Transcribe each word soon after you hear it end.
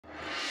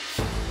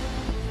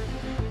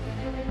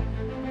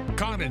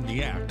Caught in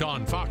the Act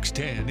on Fox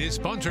 10 is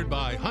sponsored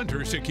by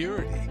Hunter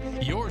Security.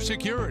 Your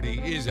security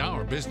is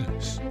our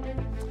business.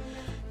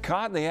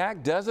 Caught in the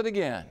Act does it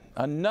again.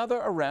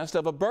 Another arrest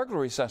of a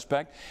burglary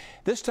suspect,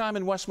 this time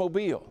in West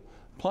Mobile.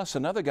 Plus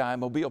another guy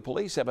Mobile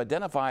police have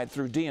identified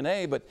through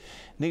DNA but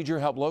need your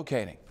help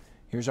locating.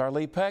 Here's our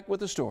Lee Peck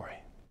with the story.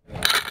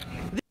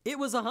 It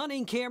was a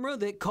hunting camera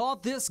that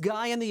caught this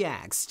guy in the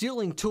act,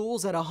 stealing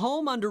tools at a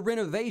home under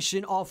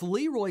renovation off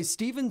Leroy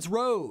Stevens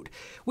Road.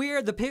 We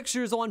aired the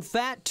pictures on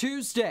Fat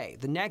Tuesday.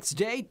 The next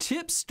day,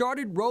 tips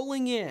started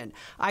rolling in,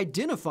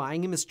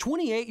 identifying him as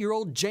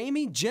 28-year-old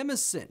Jamie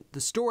Jemison. The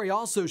story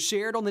also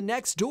shared on the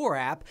Nextdoor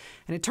app,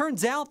 and it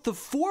turns out the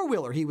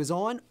four-wheeler he was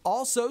on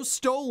also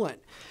stolen.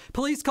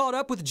 Police caught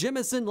up with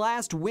Jemison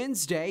last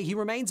Wednesday. He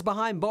remains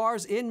behind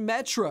bars in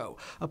Metro,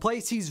 a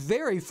place he's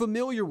very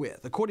familiar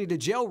with. According to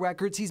jail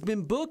records, he's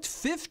been booked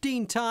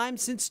 15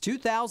 times since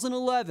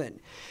 2011.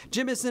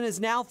 Jemison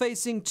is now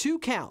facing 2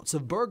 counts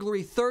of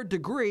burglary 3rd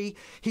degree.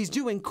 He's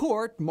due in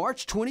court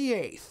March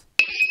 28th.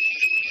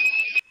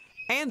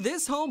 And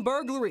this home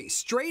burglary,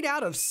 straight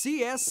out of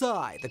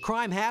CSI. The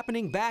crime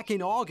happening back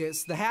in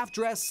August. The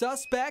half-dressed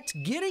suspect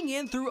getting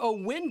in through a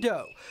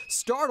window,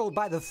 startled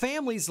by the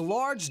family's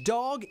large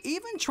dog,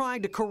 even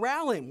trying to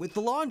corral him with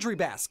the laundry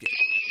basket.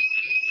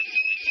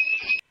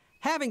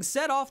 Having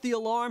set off the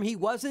alarm, he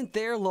wasn't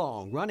there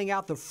long, running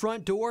out the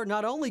front door,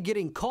 not only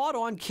getting caught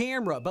on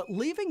camera, but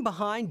leaving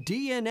behind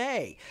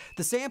DNA.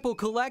 The sample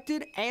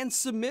collected and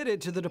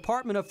submitted to the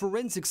Department of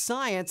Forensic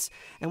Science,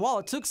 and while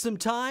it took some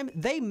time,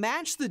 they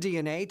matched the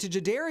DNA to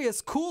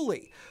Jadarius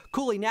Cooley.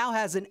 Cooley now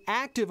has an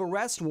active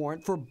arrest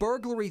warrant for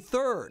burglary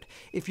 3rd.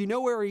 If you know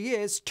where he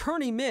is,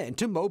 turn him in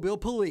to Mobile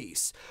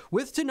Police.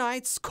 With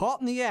tonight's Caught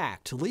in the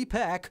Act, Lee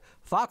Peck,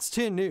 Fox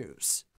 10 News.